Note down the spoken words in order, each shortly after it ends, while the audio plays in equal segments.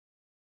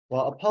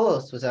While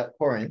Apollos was at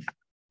Corinth,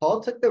 Paul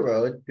took the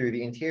road through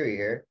the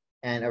interior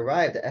and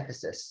arrived at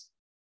Ephesus.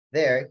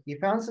 There, he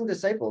found some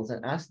disciples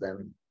and asked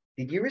them,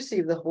 "Did you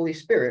receive the Holy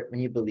Spirit when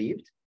you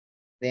believed?"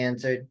 They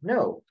answered,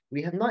 "No,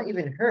 we have not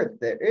even heard that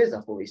there is a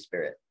Holy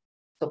Spirit."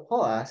 So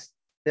Paul asked,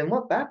 "Then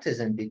what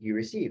baptism did you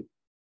receive?"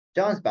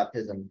 "John's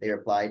baptism," they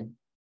replied.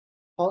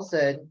 Paul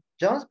said,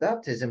 "John's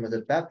baptism was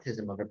a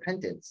baptism of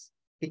repentance.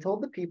 He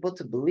told the people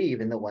to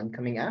believe in the one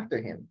coming after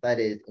him, that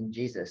is, in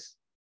Jesus."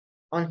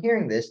 On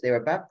hearing this, they were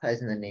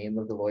baptized in the name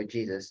of the Lord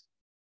Jesus.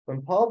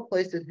 When Paul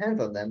placed his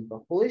hands on them, the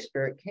Holy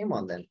Spirit came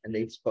on them, and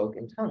they spoke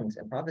in tongues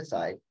and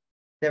prophesied.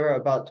 There were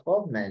about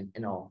 12 men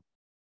in all.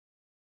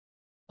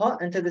 Paul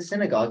entered the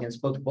synagogue and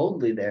spoke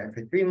boldly there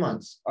for 3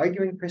 months,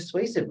 arguing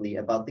persuasively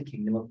about the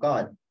kingdom of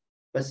God.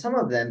 But some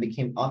of them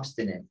became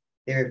obstinate.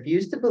 They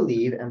refused to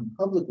believe and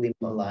publicly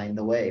maligned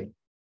the way.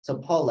 So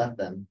Paul left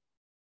them.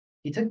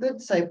 He took the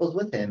disciples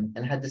with him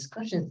and had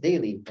discussions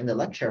daily in the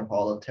lecture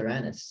hall of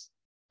Tyrannus.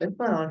 This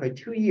went on for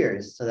 2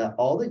 years, so that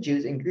all the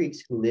Jews and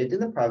Greeks who lived in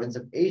the province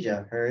of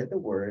Asia heard the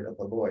word of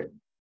the Lord.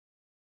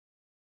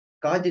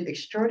 God did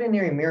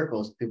extraordinary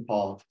miracles through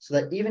Paul, so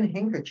that even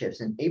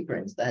handkerchiefs and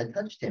aprons that had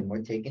touched him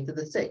were taken to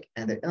the sick,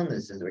 and their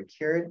illnesses were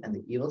cured, and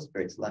the evil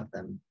spirits left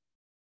them.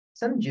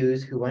 Some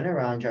Jews who went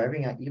around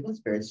driving out evil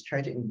spirits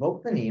tried to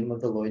invoke the name of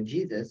the Lord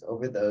Jesus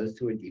over those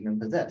who were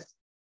demon-possessed.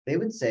 They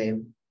would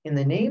say, "In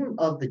the name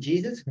of the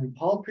Jesus whom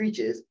Paul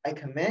preaches, I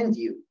command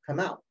you, come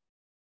out."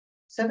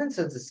 7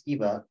 sons of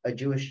Sceva, a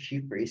Jewish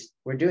chief priest,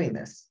 were doing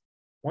this.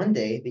 One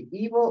day, the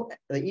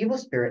evil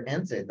spirit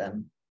answered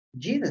them,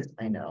 "Jesus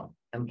I know,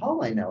 and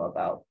Paul I know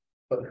about,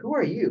 but who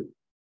are you?"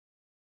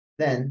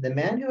 Then the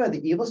man who had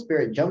the evil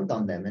spirit jumped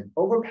on them and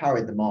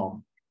overpowered them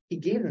all. He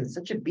gave them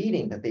such a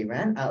beating that they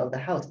ran out of the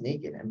house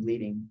naked and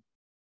bleeding.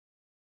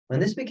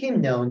 When this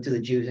became known to the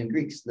Jews and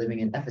Greeks living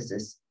in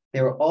Ephesus,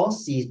 they were all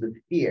seized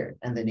with fear,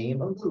 and the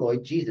name of the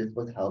Lord Jesus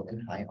was held in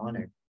high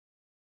honor.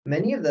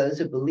 Many of those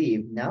who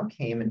believed now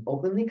came and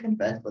openly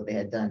confessed what they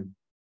had done.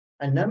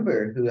 A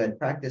number who had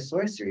practiced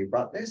sorcery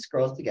brought their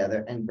scrolls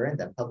together and burned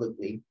them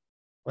publicly.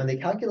 When they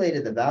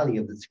calculated the value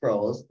of the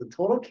scrolls, the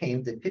total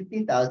came to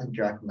 50,000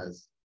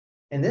 drachmas.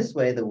 In this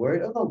way, the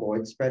word of the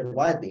Lord spread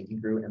widely and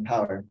grew in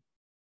power.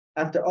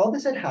 After all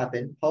this had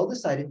happened, Paul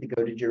decided to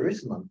go to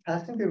Jerusalem,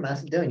 passing through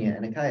Macedonia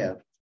and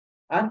Achaia.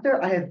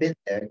 "After I have been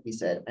there," he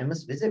said, "I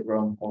must visit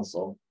Rome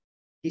also."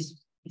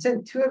 He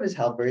sent 2 of his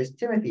helpers,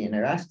 Timothy and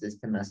Erastus,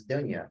 to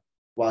Macedonia,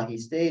 while he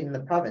stayed in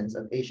the province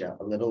of Asia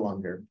a little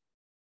longer.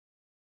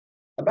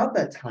 About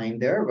that time,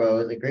 there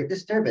arose a great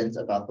disturbance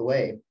about the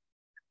way.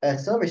 A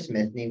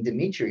silversmith named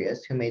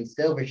Demetrius, who made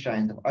silver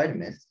shrines of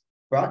Artemis,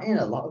 brought in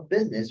a lot of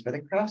business for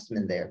the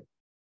craftsmen there.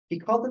 He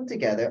called them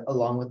together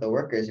along with the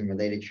workers in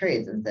related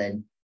trades and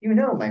said, "You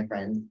know, my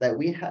friends, that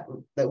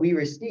we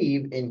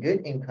receive in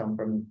good income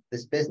from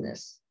this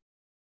business.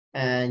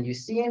 And you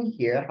see and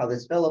hear how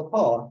this fellow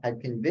Paul had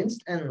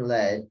convinced and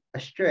led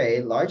astray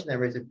large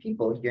numbers of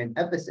people here in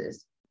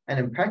Ephesus and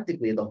in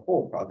practically the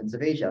whole province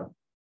of Asia.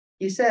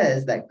 He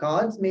says that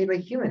gods made by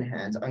human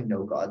hands are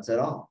no gods at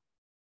all.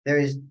 There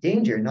is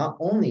danger not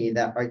only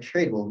that our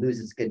trade will lose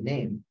its good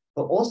name,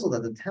 but also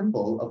that the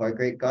temple of our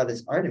great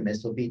goddess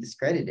Artemis will be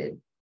discredited,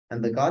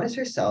 and the goddess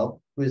herself,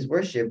 who is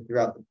worshipped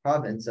throughout the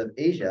province of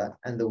Asia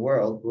and the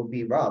world, will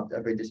be robbed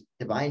of her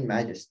divine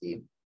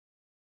majesty."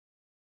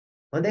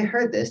 When they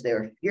heard this, they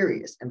were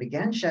furious and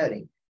began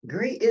shouting,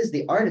 "Great is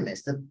the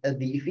Artemis of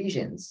the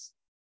Ephesians!"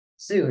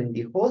 Soon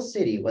the whole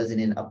city was in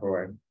an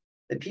uproar.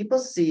 The people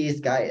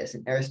seized Gaius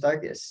and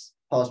Aristarchus,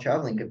 Paul's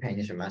traveling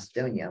companions from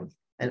Macedonia,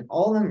 and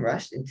all of them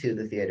rushed into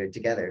the theater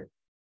together.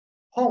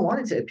 Paul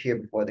wanted to appear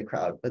before the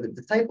crowd, but the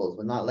disciples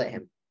would not let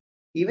him.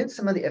 Even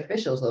some of the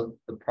officials of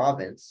the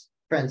province,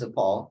 friends of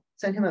Paul,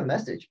 sent him a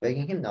message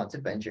begging him not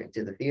to venture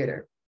into the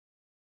theater.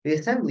 The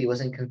assembly was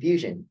in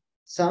confusion.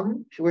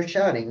 Some were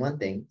shouting one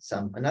thing,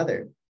 some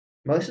another.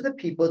 Most of the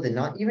people did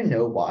not even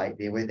know why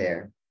they were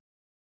there.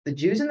 The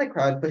Jews in the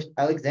crowd pushed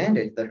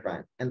Alexander to the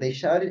front, and they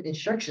shouted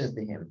instructions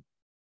to him.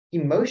 He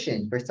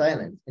motioned for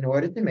silence in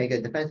order to make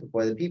a defense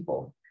before the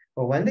people.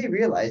 But when they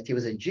realized he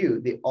was a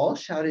Jew, they all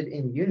shouted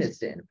in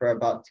unison for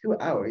about 2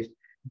 hours,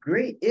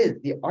 "Great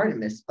is the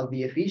Artemis of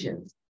the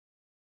Ephesians."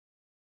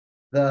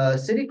 The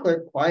city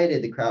clerk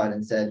quieted the crowd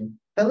and said,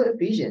 "Fellow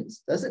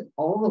Ephesians, doesn't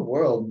all the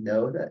world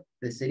know that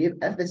the city of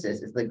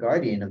Ephesus is the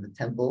guardian of the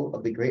temple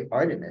of the great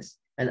Artemis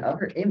and of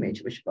her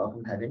image which fell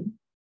from heaven?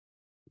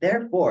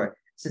 Therefore,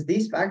 since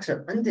these facts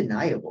are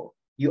undeniable,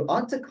 you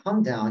ought to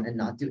calm down and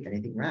not do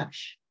anything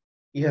rash.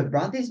 You have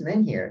brought these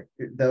men here,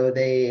 though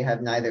they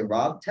have neither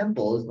robbed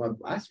temples nor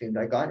blasphemed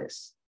our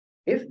goddess.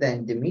 If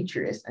then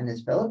Demetrius and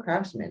his fellow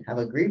craftsmen have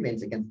a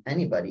grievance against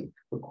anybody,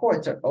 the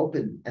courts are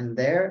open, and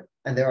there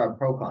are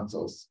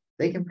proconsuls.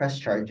 They can press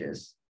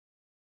charges.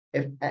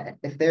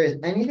 If there is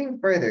anything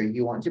further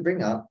you want to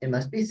bring up, it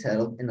must be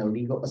settled in a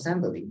legal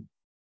assembly.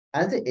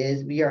 As it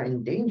is, we are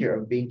in danger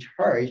of being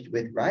charged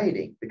with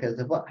rioting because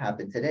of what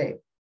happened today.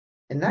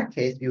 In that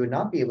case, we would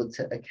not be able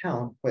to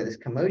account for this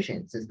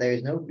commotion since there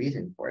is no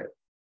reason for it.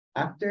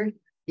 After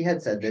he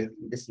had said that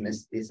he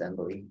dismissed the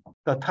assembly.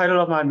 The title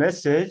of my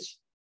message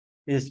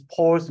is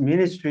Paul's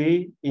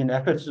Ministry in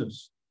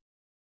Ephesus.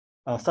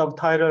 A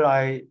subtitle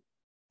I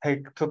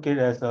took it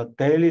as a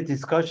daily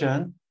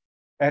discussion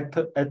at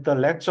the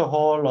lecture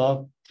hall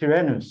of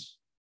Tyrannus.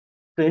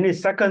 So in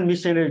his second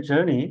missionary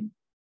journey,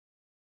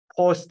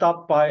 Paul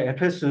stopped by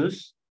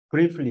Ephesus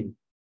briefly.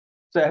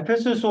 So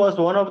Ephesus was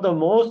one of the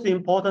most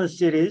important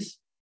cities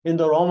in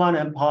the Roman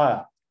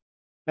Empire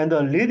and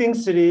the leading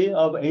city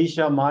of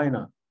Asia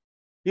Minor.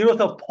 It was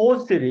a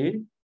port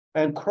city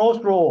and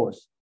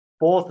crossroads,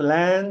 both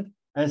land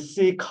and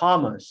sea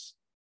commerce.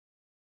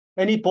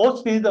 And it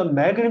boasted a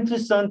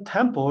magnificent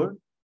temple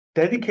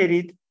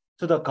dedicated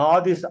to the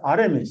goddess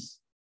Artemis,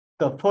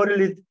 the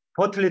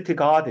fertility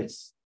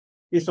goddess.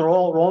 Its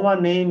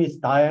Roman name is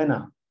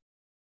Diana.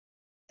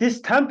 This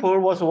temple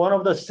was one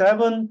of the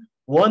 7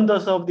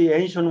 wonders of the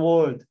ancient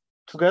world,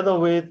 together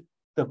with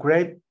the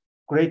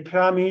Great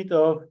Pyramid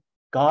of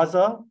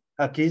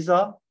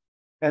Giza,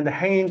 and the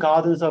Hanging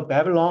Gardens of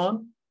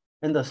Babylon,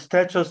 and the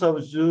statues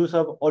of Zeus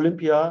of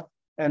Olympia,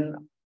 and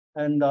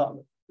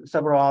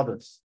several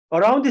others.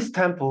 Around this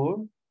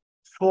temple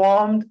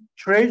swarmed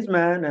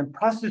tradesmen and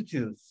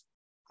prostitutes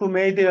who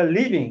made their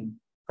living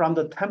from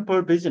the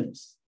temple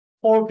business.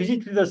 Paul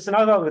visited the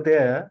synagogue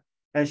there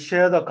and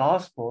shared the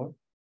gospel,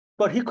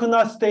 but he could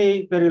not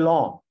stay very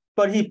long,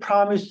 but he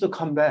promised to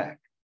come back.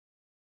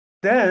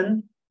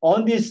 Then,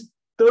 on this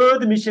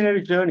third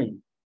missionary journey,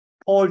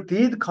 Paul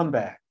did come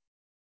back.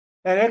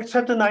 And Acts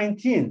chapter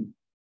 19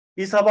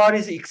 is about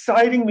his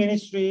exciting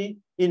ministry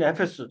in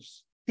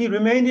Ephesus. He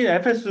remained in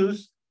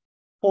Ephesus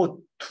for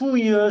 2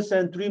 years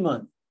and 3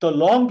 months, the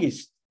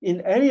longest in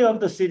any of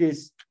the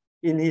cities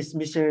in his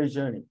missionary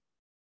journey.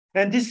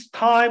 And this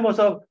time was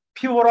a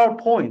pivotal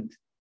point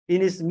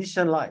in his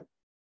mission life.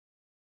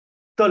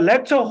 The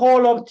lecture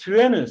hall of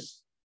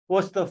Tyrannus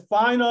was the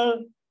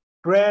final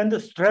grand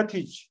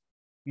strategy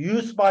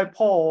used by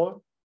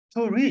Paul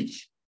to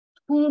reach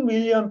 2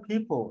 million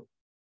people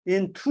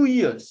in 2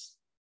 years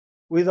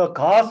with the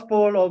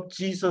gospel of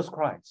Jesus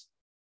Christ.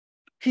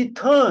 He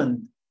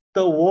turned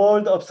the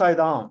world upside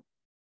down.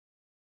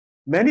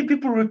 Many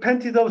people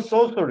repented of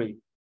sorcery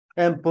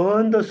and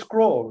burned the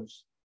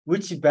scrolls,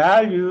 which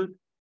valued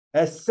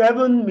at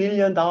 $7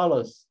 million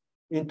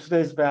in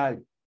today's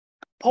value.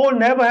 Paul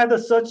never had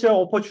such an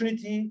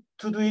opportunity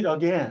to do it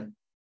again.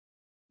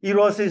 It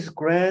was his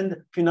grand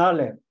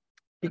finale,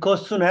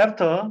 because soon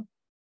after,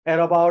 at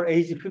about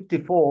age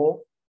 54,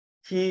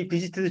 he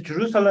visited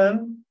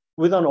Jerusalem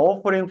with an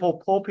offering for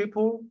poor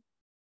people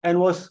and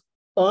was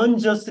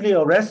unjustly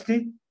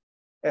arrested,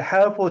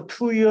 held for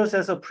 2 years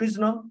as a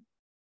prisoner,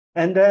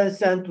 and then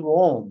sent to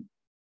Rome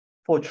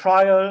for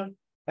trial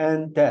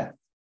and death.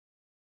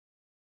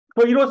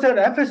 But it was at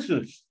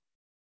Ephesus,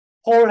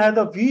 Paul had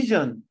a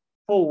vision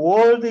for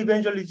world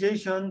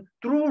evangelization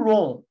through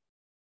Rome.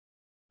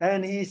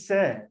 And he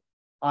said,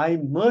 I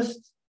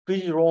must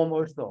visit Rome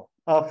also.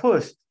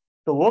 First,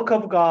 the work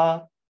of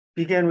God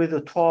began with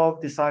the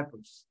 12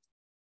 disciples.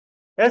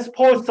 As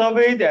Paul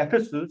surveyed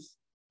Ephesus,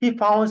 he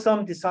found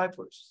some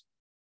disciples,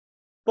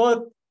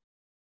 but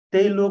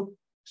they looked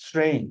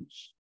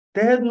strange.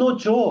 They had no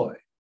joy,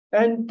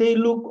 and they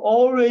looked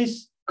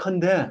always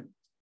condemned.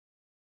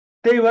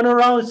 They went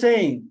around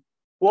saying,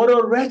 what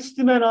a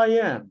wretched man I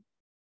am,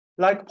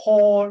 like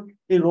Paul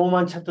in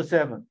Romans chapter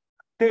 7.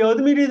 They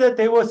admitted that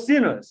they were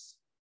sinners.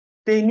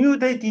 They knew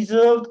they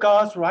deserved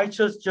God's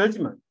righteous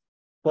judgment,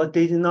 but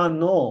they did not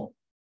know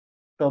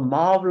the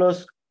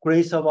marvelous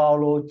grace of our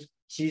Lord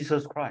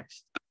Jesus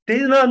Christ. They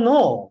did not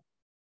know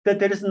that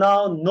there is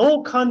now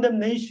no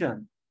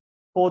condemnation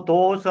for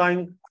those who are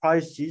in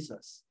Christ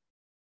Jesus.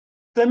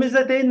 That means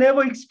that they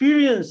never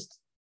experienced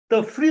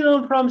the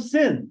freedom from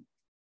sin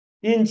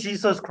in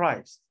Jesus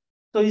Christ.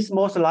 So it's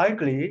most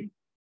likely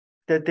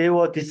that they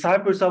were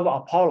disciples of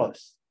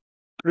Apollos.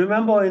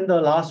 Remember in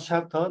the last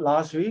chapter,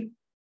 last week,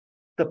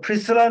 the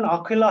Priscilla and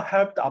Aquila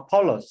helped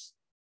Apollos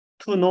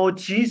to know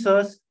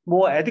Jesus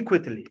more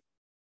adequately.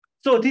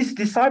 So these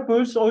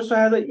disciples also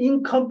had an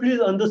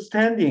incomplete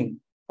understanding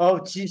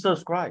of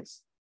Jesus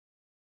Christ.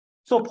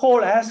 So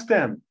Paul asked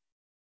them,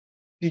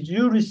 did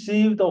you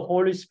receive the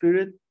Holy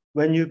Spirit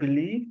when you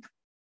believed?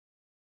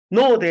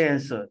 No, they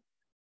answered.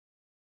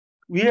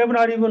 We have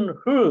not even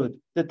heard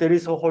that there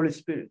is a Holy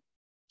Spirit.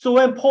 So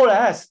when Paul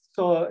asked,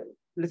 so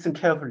listen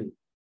carefully.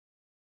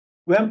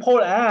 When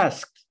Paul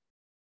asked,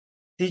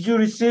 did you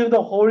receive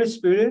the Holy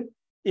Spirit?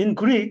 In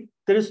Greek,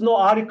 there is no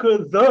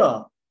article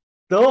the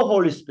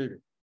Holy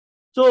Spirit.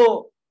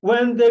 So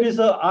when there is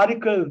an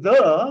article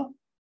the,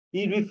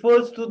 it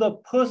refers to the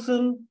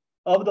person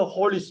of the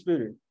Holy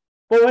Spirit.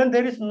 But when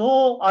there is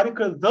no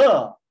article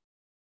the,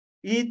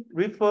 it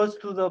refers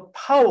to the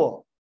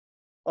power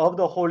of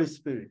the Holy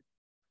Spirit.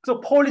 So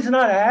Paul is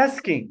not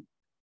asking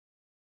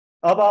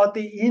about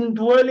the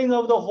indwelling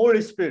of the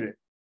Holy Spirit.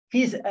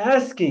 He's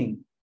asking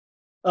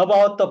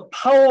about the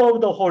power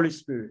of the Holy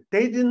Spirit.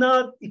 They did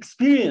not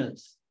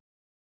experience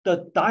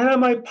the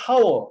dynamite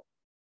power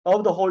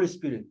of the Holy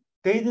Spirit.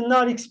 They did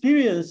not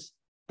experience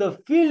the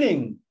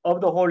feeling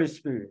of the Holy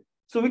Spirit.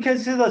 So we can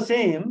see the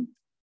same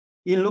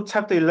in Luke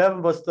chapter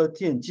 11, verse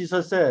 13.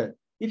 Jesus said,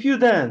 if you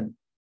then,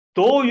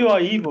 though you are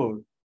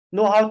evil,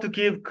 know how to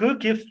give good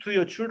gifts to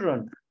your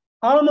children,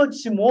 how much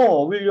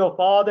more will your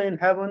Father in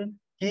heaven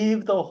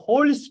give the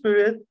Holy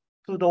Spirit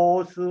to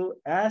those who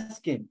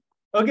ask him?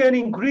 Again,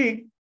 in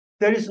Greek,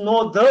 there is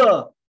no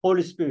the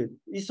Holy Spirit.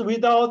 It's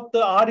without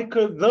the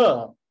article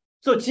the.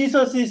 So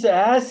Jesus is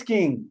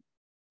asking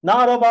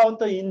not about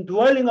the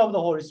indwelling of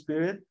the Holy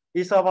Spirit,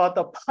 it's about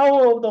the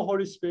power of the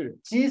Holy Spirit.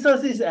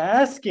 Jesus is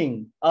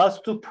asking us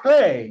to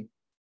pray,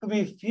 to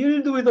be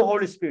filled with the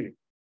Holy Spirit,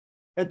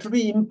 and to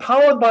be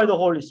empowered by the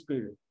Holy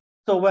Spirit.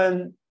 So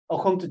when,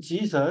 according to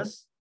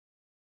Jesus,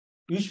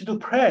 we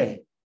should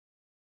pray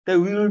that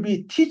we will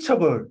be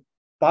teachable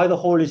by the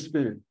Holy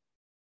Spirit.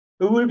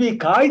 We will be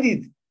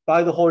guided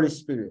by the Holy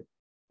Spirit.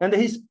 And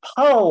his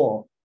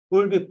power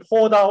will be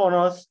poured out on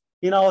us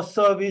in our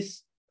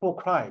service for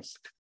Christ.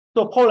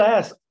 So Paul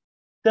asked,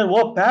 then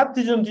what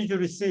baptism did you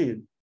receive?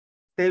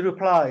 They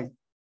replied,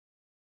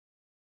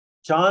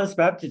 John's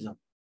baptism.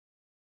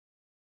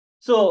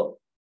 So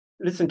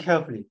listen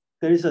carefully.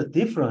 There is a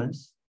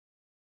difference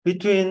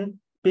between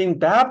being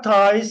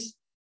baptized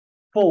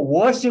for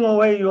washing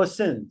away your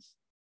sins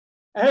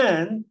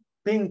and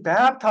being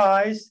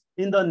baptized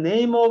in the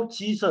name of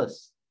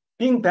Jesus.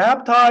 Being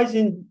baptized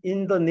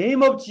in the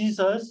name of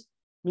Jesus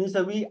means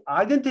that we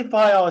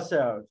identify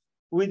ourselves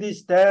with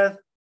his death,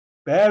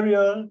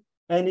 burial,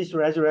 and his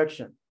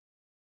resurrection.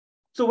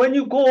 So when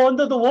you go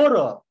under the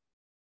water,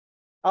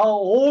 our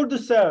old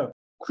self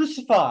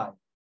crucified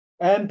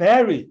and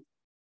buried.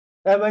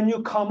 And when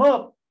you come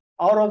up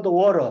out of the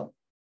water,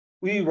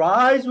 we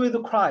rise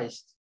with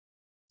Christ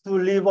to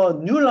live a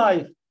new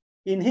life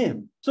in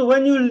him. So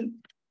when you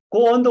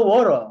go on the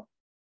water,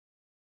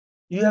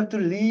 you have to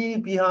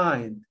leave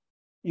behind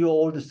your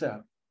old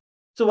self.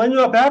 So when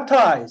you are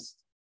baptized,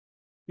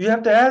 you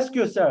have to ask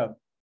yourself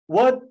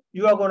what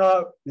you are going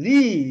to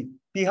leave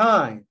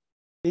behind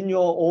in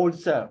your old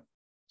self.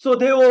 So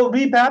they were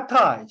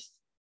rebaptized.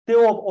 They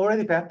were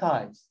already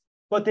baptized,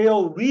 but they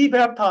were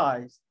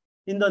rebaptized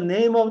in the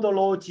name of the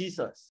Lord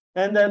Jesus.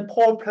 And then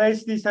Paul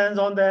placed his hands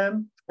on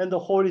them, and the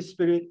Holy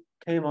Spirit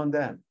came on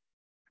them.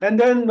 And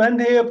then when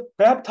they were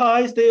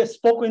baptized, they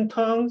spoke in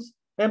tongues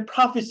and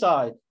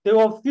prophesied. They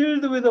were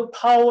filled with the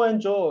power and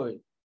joy.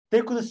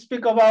 They could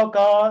speak about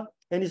God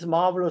and his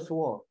marvelous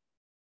work.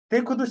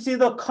 They could see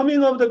the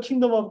coming of the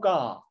kingdom of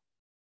God.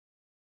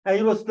 And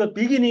it was the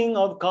beginning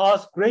of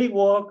God's great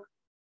work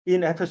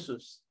in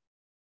Ephesus.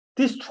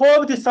 These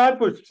 12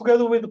 disciples,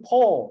 together with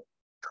Paul,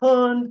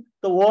 turned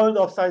the world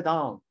upside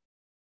down.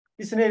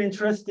 Isn't it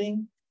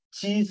interesting?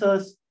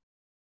 Jesus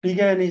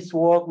began his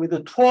work with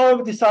the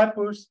 12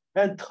 disciples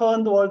and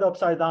turned the world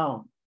upside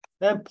down.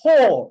 And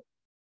Paul,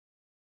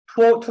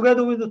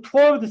 together with the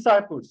 12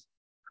 disciples,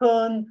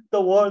 turned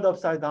the world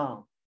upside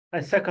down.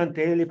 And second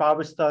daily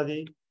Bible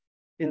study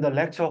in the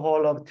lecture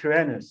hall of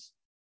Tyrannus.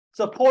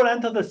 So Paul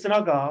entered the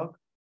synagogue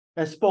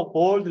and spoke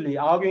boldly,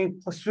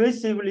 arguing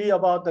persuasively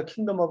about the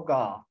kingdom of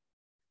God.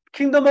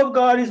 Kingdom of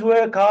God is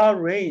where God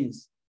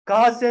reigns.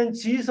 God sent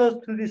Jesus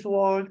to this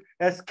world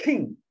as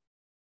king.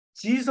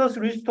 Jesus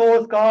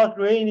restores God's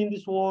reign in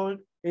this world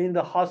and in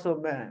the hearts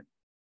of man.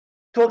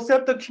 To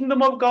accept the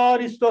kingdom of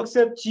God is to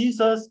accept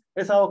Jesus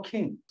as our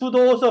king. To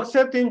those who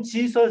accept him,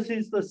 Jesus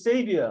is the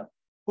savior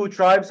who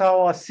drives out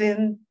our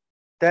sin,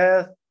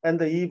 death, and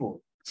the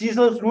evil.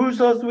 Jesus rules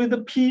us with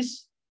the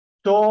peace,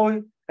 joy,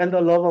 and the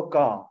love of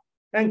God.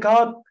 And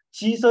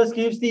Jesus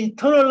gives the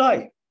eternal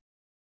life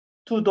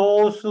to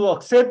those who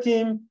accept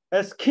him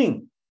as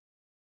king.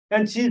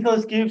 And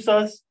Jesus gives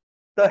us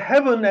the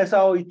heaven as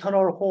our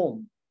eternal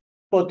home.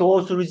 But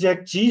those who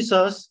reject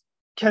Jesus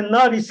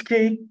cannot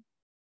escape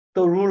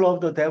the rule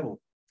of the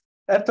devil.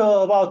 After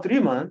about 3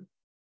 months,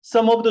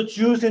 some of the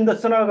Jews in the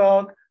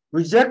synagogue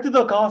rejected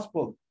the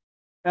gospel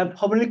and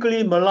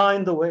publicly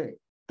maligned the way.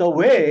 The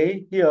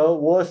way here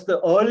was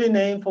the early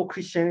name for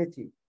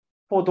Christianity,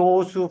 for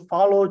those who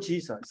follow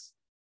Jesus.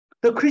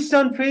 The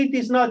Christian faith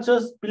is not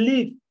just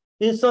belief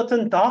in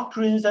certain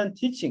doctrines and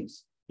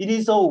teachings. It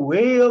is a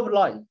way of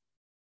life.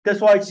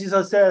 That's why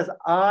Jesus says,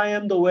 I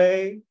am the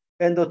way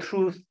and the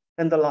truth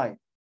and the life.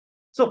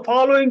 So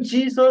following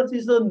Jesus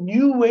is a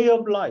new way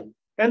of life.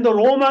 And the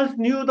Romans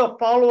knew the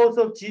followers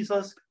of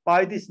Jesus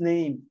by this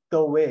name,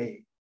 the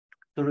way.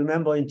 So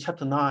remember in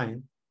chapter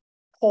 9,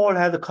 Paul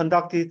had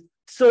conducted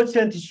search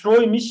and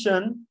destroy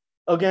mission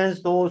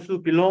against those who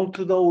belong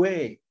to the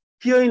way.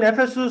 Here in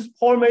Ephesus,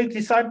 Paul made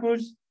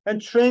disciples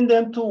and trained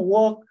them to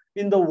walk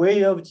in the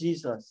way of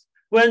Jesus.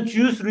 When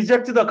Jews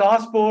rejected the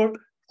gospel,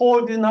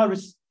 Paul did not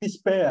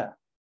despair.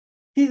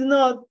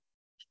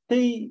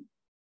 They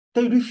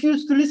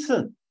refused to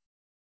listen.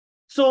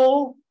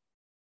 So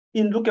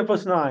in Luke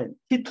verse 9,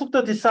 he took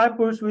the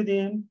disciples with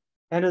him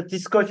and a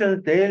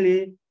discussion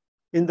daily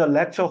in the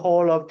lecture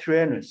hall of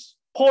Tyrannus.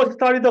 Paul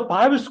started a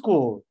Bible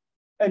school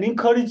and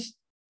encouraged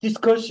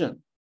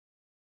discussion.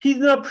 He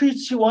did not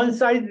preach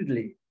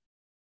one-sidedly.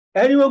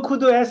 Anyone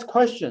could ask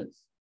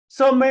questions.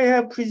 Some may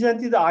have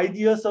presented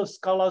ideas of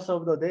scholars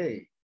of the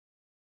day.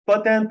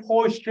 But then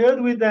Paul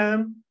shared with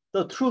them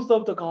the truth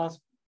of the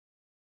gospel.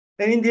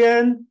 And in the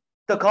end,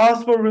 the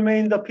gospel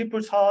remained the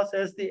people's hearts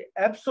as the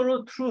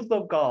absolute truth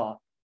of God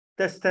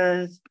that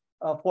stands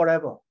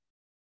forever.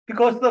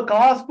 Because the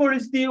gospel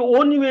is the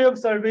only way of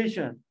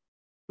salvation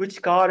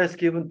which God has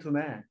given to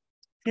man.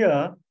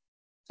 Here,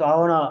 so I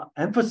want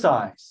to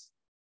emphasize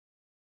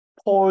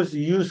Paul's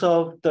use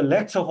of the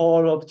lecture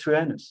hall of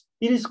Tyrannus.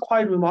 It is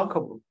quite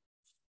remarkable.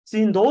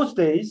 See, in those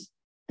days,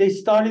 they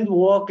started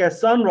work at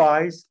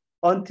sunrise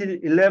until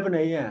 11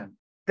 a.m.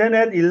 Then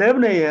at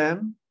 11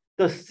 a.m.,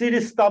 the city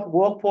stopped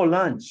work for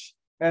lunch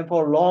and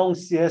for long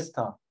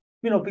siesta,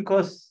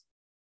 because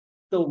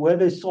the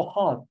weather is so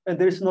hot and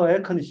there is no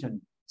air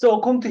conditioning. So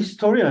according to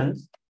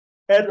historians,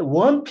 at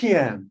 1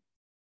 p.m.,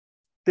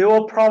 there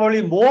were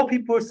probably more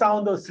people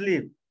sound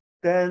asleep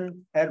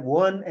than at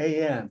 1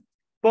 a.m.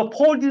 But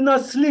Paul did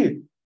not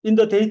sleep in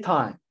the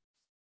daytime.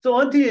 So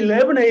until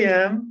 11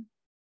 a.m.,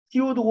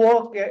 he would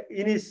work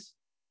in his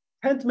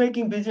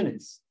tent-making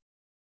business.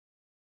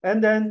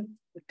 And then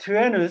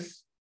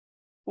Tyrannus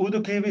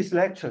would give his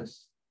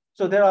lectures.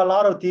 So there are a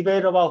lot of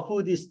debate about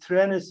who this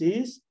Tyrannus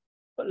is.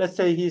 But let's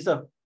say he's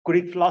a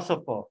Greek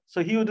philosopher.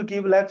 So he would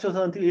give lectures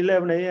until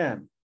 11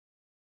 a.m.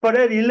 But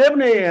at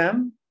 11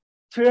 a.m.,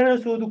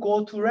 Tyrannus would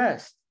go to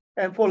rest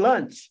and for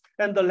lunch,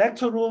 and the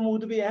lecture room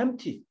would be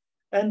empty,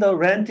 and the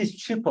rent is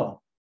cheaper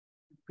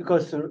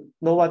because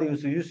nobody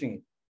was using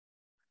it.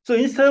 So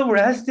instead of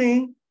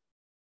resting,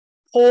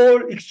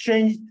 Paul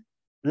exchanged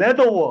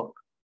leather work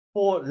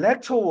for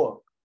lecture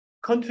work,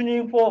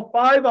 continuing for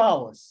 5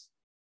 hours,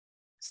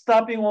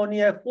 stopping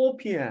only at 4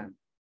 p.m.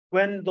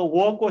 when the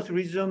work was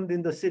resumed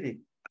in the city.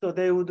 So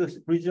they would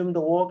resume the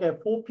work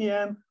at 4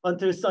 p.m.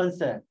 until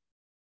sunset,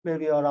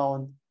 maybe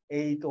around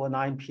 8 or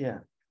 9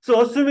 p.m.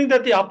 So assuming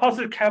that the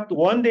apostle kept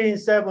 1 day in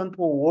 7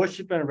 for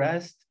worship and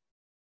rest,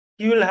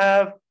 he will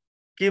have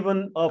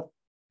given a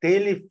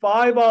daily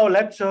 5-hour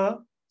lecture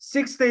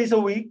 6 days a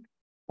week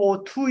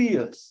for 2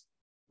 years,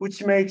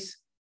 which makes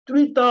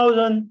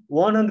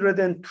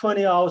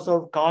 3,120 hours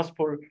of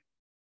gospel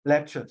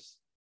lectures.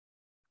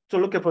 So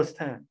look at verse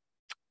 10.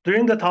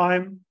 During the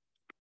time,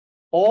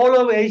 all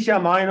of Asia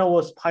Minor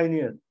was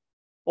pioneered.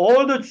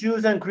 All the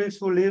Jews and Greeks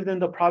who lived in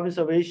the province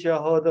of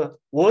Asia heard the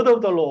word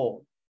of the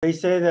Lord. They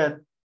say that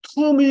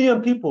 2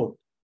 million people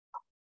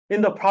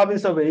in the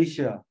province of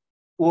Asia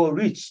were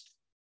reached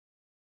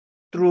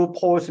through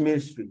Paul's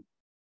ministry.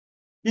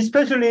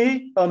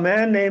 Especially a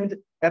man named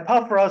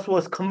Epaphras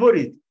was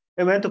converted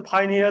and went to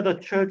pioneer the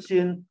church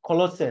in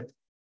Colossae.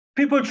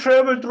 People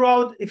traveled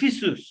throughout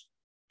Ephesus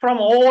from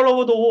all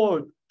over the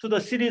world to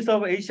the cities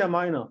of Asia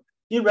Minor.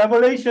 In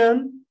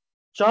Revelation,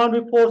 John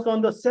reports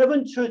on the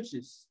 7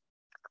 churches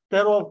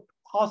that were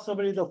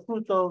possibly the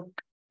fruit of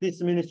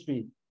this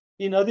ministry.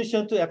 In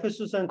addition to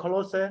Ephesus and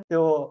Colossae,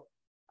 there were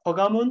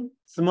Pergamon,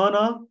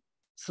 Smyrna,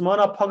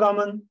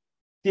 Pergamon,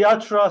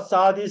 Thyatira,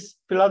 Sardis,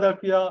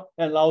 Philadelphia,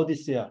 and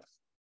Laodicea.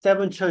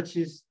 7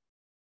 churches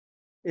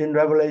in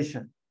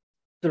Revelation.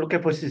 So look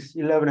at verses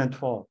 11 and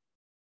 12.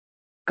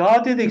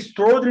 God did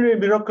extraordinary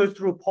miracles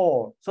through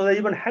Paul, so that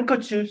even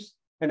handkerchiefs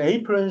and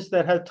aprons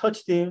that had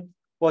touched him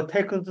were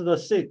taken to the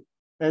sick,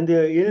 and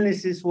their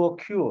illnesses were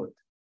cured,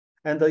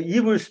 and the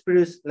evil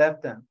spirits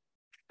left them.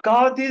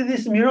 God did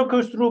these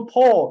miracles through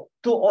Paul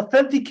to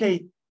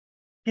authenticate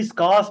his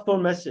gospel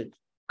message.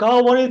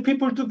 God wanted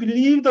people to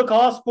believe the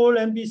gospel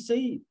and be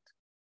saved.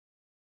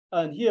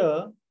 And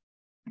here,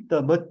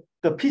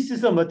 the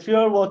pieces of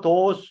material were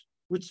those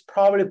which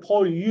probably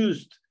Paul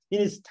used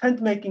in his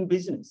tent-making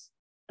business.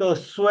 The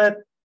sweat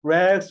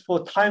rags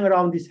for tying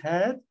around his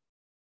head,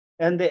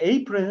 and the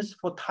aprons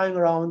for tying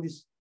around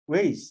his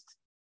waist.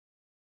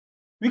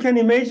 We can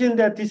imagine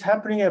that this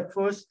happening at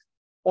first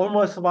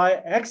almost by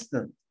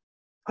accident.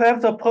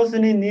 Perhaps a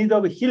person in need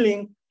of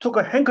healing took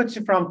a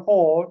handkerchief from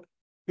Paul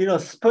in a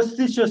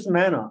superstitious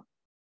manner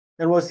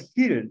and was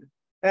healed.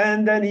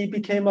 And then he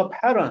became a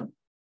pattern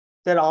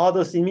that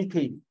others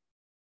imitate.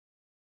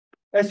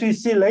 As we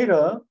see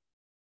later,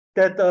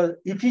 that the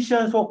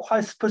Ephesians were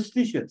quite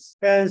superstitious.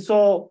 And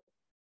so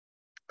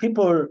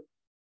people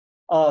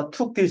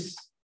took this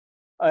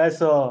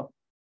as a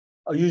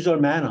usual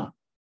manner,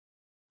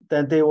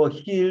 that they were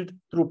healed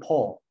through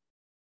Paul.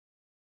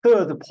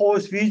 Third,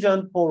 Paul's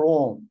vision for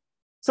Rome.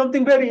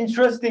 Something very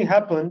interesting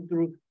happened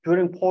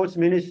during Paul's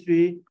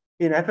ministry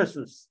in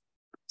Ephesus.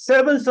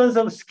 7 sons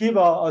of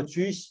Sceva, a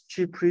Jewish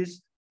chief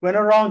priest, went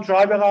around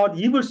driving out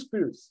evil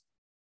spirits.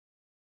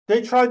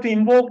 They tried to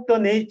invoke the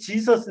name,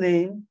 Jesus'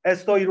 name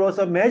as though it was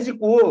a magic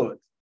word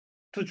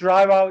to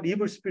drive out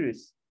evil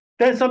spirits.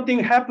 Then something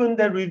happened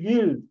that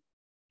revealed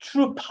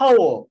true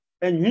power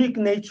and unique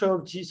nature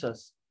of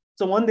Jesus.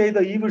 So one day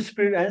the evil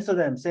spirit answered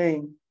them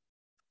saying,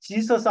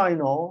 Jesus I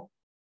know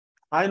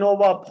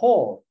about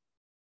Paul,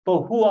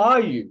 but who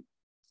are you?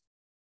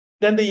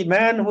 Then the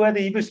man who had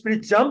the evil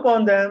spirit jumped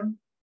on them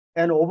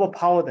and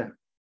overpowered them.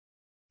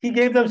 He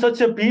gave them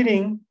such a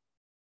beating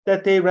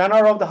that they ran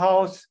out of the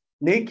house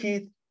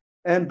naked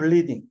and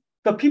bleeding.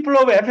 The people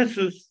of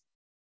Ephesus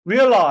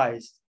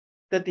realized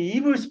that the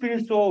evil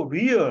spirits were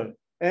real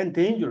and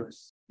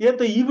dangerous. Yet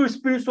the evil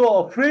spirits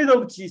were afraid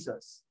of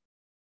Jesus.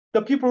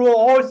 The people were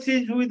all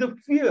seized with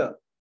fear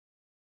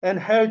and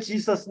held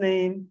Jesus'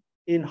 name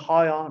in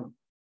high honor.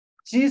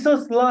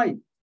 Jesus' light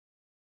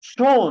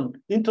shone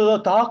into the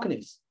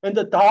darkness, and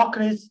the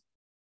darkness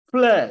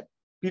fled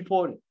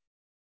before it.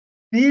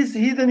 These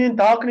hidden in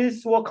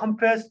darkness were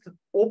confessed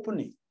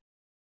openly.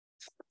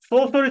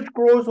 Sorcery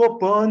scrolls were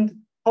burned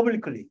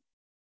publicly.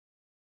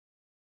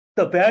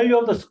 The value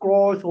of the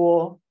scrolls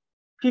were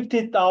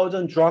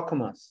 50,000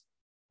 drachmas,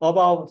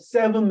 about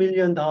 $7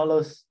 million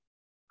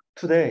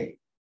today.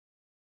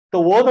 The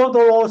word of the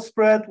Lord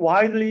spread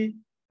widely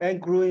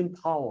and grew in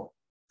power.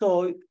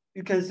 So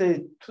you can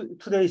say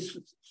today's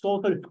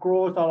sorcery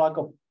scrolls are like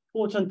a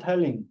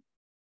fortune-telling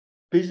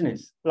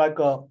business, like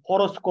a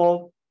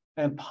horoscope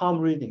and palm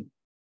reading.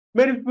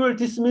 Many people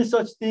dismiss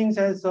such things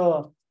as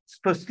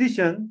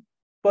superstition,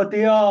 but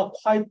they are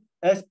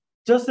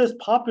just as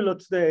popular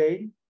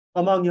today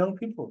among young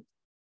people.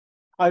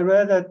 I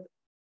read that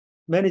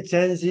many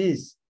Gen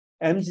Zs,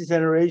 MZ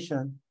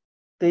generation,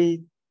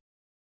 they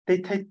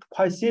take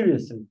quite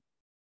seriously.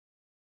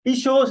 It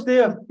shows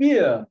their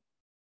fear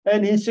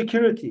and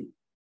insecurity,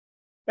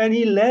 and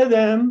it led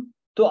them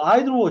to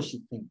idol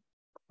worshiping.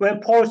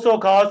 When Paul saw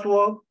God's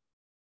work,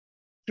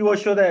 he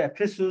was sure that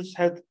Ephesus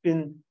had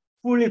been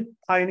fully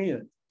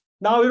pioneered.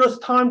 Now it was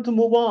time to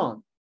move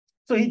on.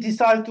 So he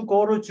decided to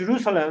go to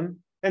Jerusalem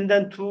and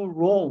then to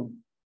Rome.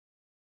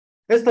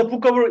 As the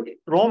book of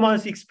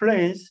Romans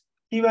explains,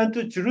 he went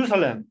to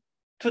Jerusalem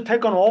to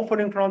take an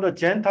offering from the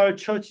Gentile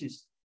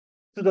churches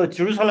to the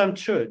Jerusalem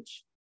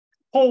church.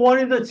 Paul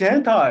wanted the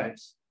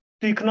Gentiles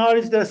to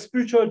acknowledge their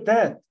spiritual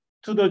debt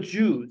to the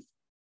Jews,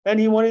 and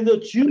he wanted the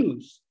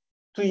Jews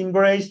to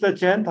embrace the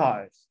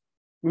Gentiles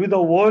with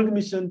a world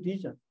mission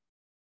vision.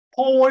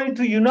 Paul wanted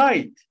to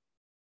unite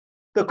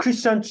the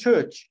Christian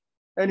church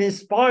and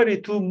inspire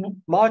it to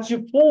march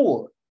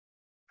forward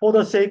for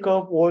the sake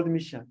of world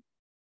mission.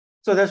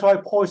 So that's why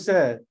Paul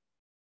said,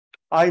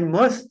 I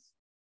must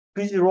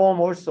visit Rome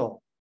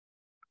also.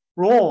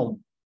 Rome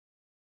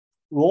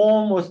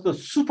was the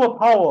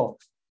superpower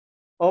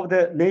of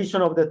the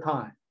nation of the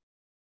time.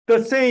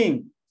 The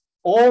saying,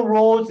 all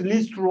roads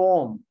lead to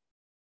Rome,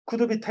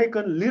 could be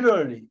taken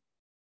literally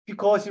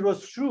because it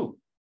was true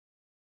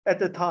at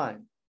the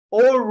time.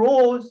 All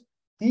roads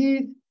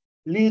did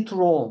lead to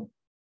Rome,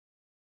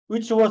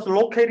 which was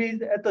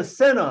located at the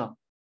center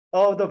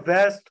of the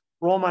vast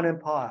Roman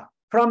Empire.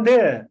 From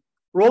there,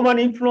 Roman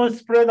influence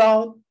spread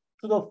out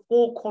to the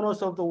four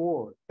corners of the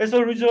world. As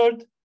a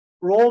result,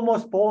 Rome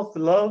was both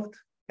loved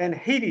and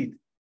hated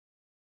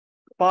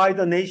by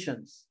the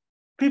nations.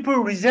 People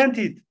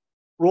resented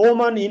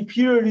Roman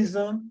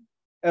imperialism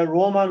and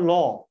Roman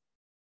law.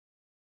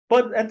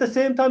 But at the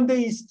same time,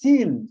 they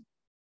esteemed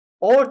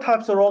all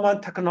types of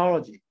Roman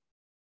technology,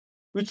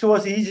 which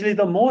was easily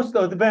the most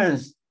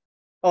advanced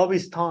of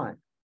its time.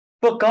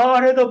 But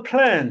God had a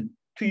plan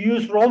to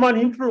use Roman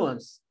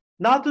influence,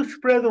 not to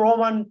spread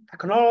Roman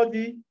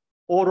technology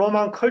or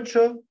Roman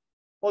culture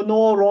or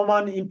no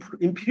Roman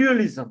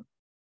imperialism,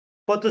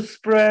 but to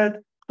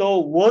spread the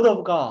word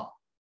of God.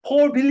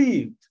 Paul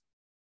believed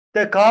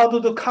that God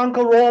would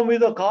conquer Rome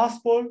with the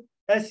gospel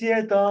as he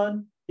had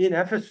done in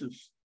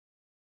Ephesus.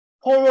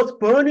 Paul was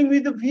burning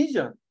with the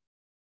vision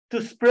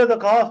to spread the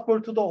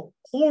gospel to the whole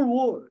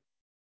world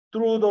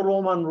through the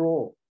Roman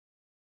road.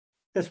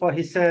 That's what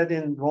he said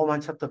in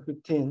Romans chapter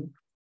 15.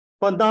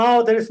 But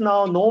now there is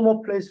now no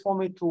more place for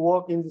me to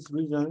work in these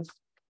regions.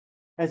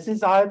 And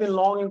since I have been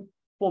longing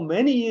for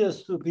many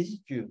years to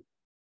visit you,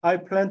 I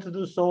plan to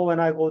do so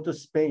when I go to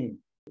Spain.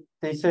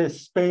 They say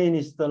Spain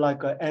is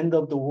the end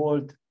of the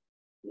world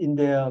in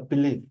their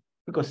belief,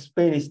 because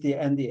Spain is the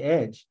end, the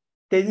edge.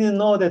 They didn't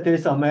know that there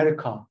is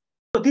America.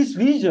 So this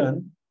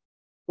vision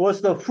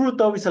was the fruit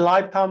of his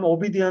lifetime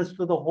obedience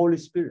to the Holy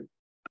Spirit.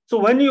 So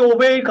when we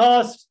obey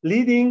God's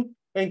leading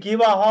and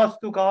give our hearts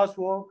to God's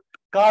work,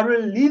 God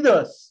will lead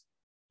us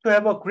to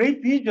have a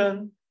great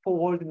vision for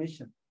world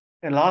mission.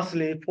 And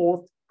lastly,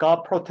 fourth,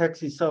 God protects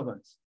his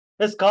servants.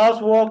 As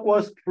God's work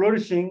was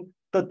flourishing,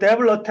 the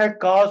devil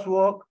attacked God's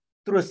work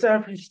through a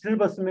selfish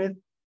silversmith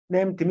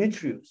named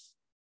Demetrius.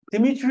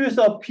 Demetrius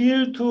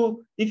appealed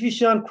to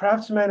Ephesian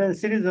craftsmen and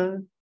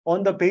citizens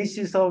on the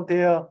basis of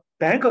their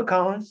bank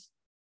accounts,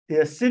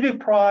 their civic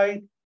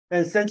pride,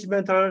 and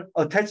sentimental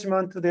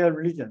attachment to their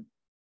religion.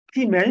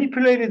 He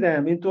manipulated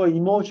them into an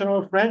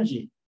emotional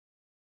frenzy.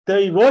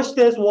 They rushed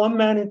as one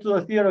man into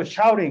the theater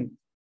shouting,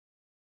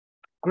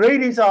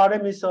 "Great is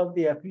Artemis of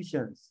the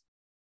Ephesians."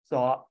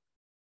 So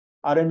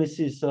Artemis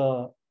is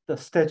the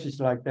statues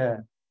like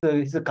that. So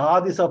he's a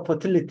goddess of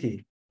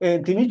fertility.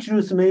 And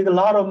Demetrius made a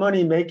lot of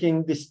money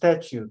making this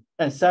statue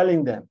and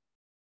selling them.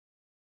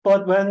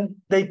 But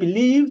when they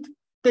believed,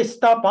 they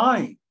stopped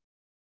buying.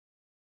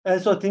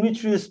 And so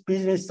Demetrius'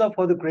 business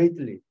suffered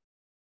greatly.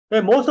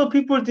 And most of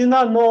people did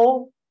not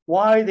know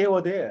why they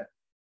were there.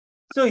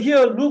 So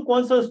here Luke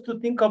wants us to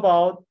think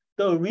about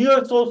the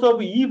real source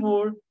of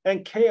evil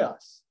and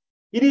chaos.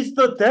 It is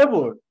the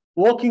devil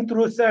working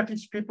through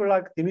selfish people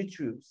like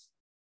Demetrius.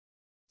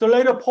 So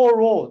later Paul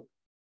wrote,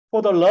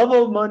 "For the love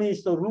of money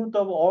is the root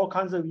of all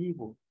kinds of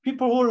evil.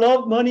 People who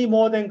love money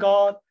more than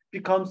God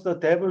becomes the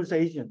devil's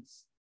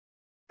agents.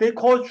 They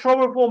cause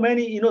trouble for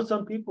many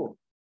innocent people.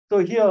 So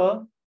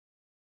here,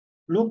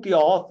 Luke, the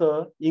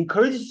author,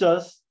 encourages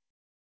us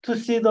to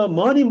see the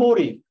money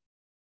motive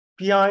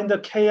behind the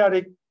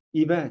chaotic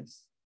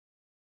events.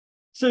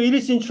 So it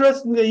is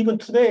interesting that even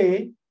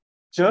today,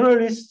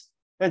 journalists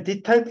and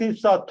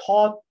detectives are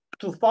taught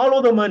to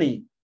follow the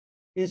money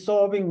in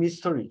solving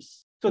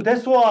mysteries. So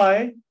that's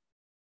why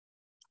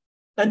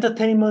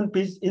entertainment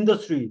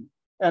industry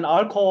and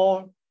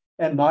alcohol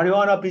and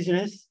marijuana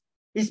business,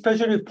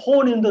 especially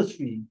porn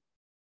industry,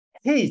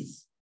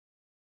 hates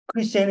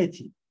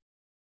Christianity.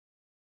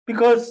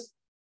 Because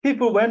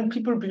when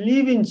people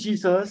believe in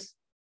Jesus,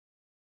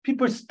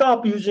 people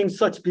stop using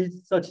such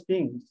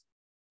things,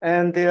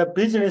 and their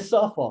business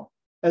suffer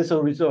as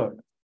a result.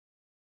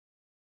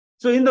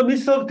 So in the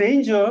midst of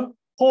danger,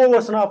 Paul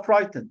was not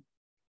frightened.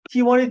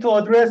 He wanted to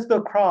address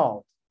the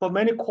crowd, but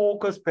many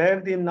co-workers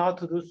begged him not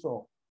to do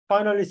so.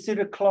 Finally,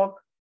 city clerk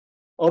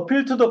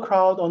appealed to the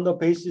crowd on the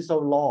basis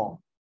of law,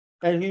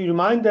 and he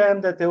reminded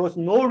them that there was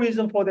no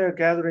reason for their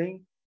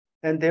gathering,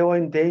 and they were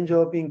in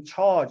danger of being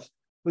charged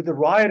with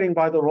rioting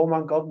by the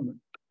Roman government.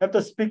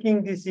 After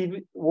speaking these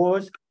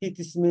words, he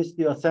dismissed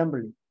the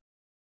assembly.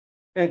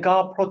 And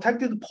God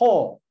protected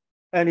Paul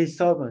and his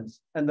servants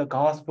and the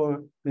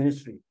gospel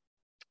ministry.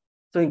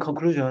 So in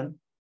conclusion,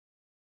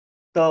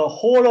 the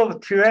Hall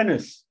of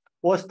Tyrannus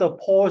was the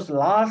Paul's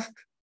last,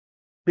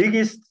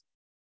 biggest,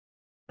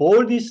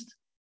 boldest,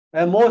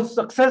 and most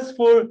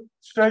successful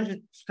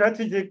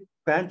strategic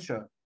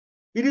venture.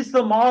 It is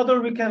the model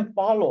we can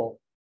follow,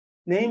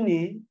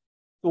 namely,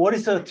 what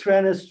is a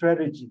Tyrannus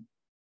strategy?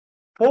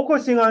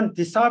 Focusing on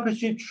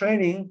discipleship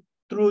training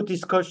through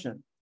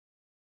discussion.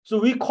 So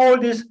we call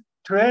this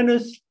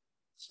Tyrannus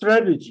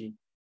strategy.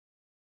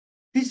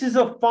 This is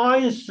a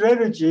fine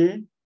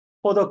strategy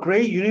for the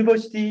great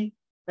university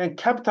and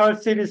capital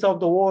cities of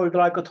the world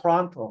like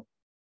Toronto.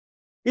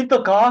 If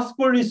the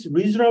gospel is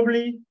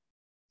reasonably,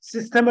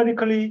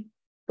 systematically,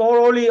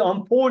 thoroughly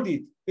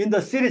unfolded in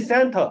the city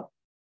center,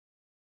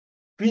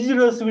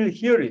 visitors will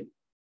hear it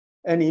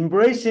and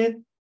embrace it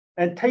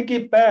and take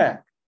it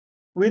back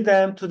with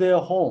them to their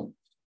homes.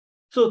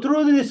 So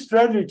through this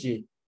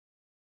strategy,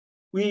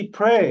 we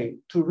pray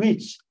to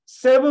reach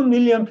 7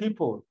 million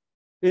people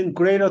in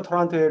greater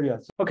Toronto area.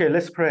 Okay,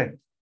 let's pray.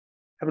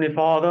 Heavenly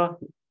Father,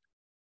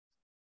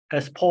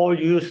 as Paul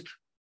used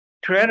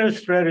Tyrannus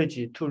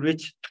strategy to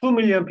reach 2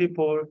 million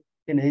people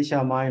in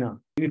Asia Minor,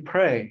 we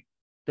pray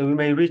that we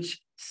may reach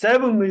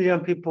 7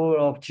 million people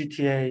of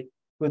GTA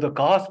with the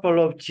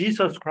gospel of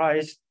Jesus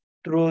Christ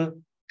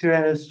through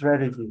Tyrannus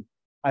strategy.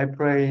 I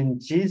pray in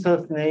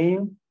Jesus'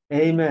 name,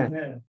 amen. Amen.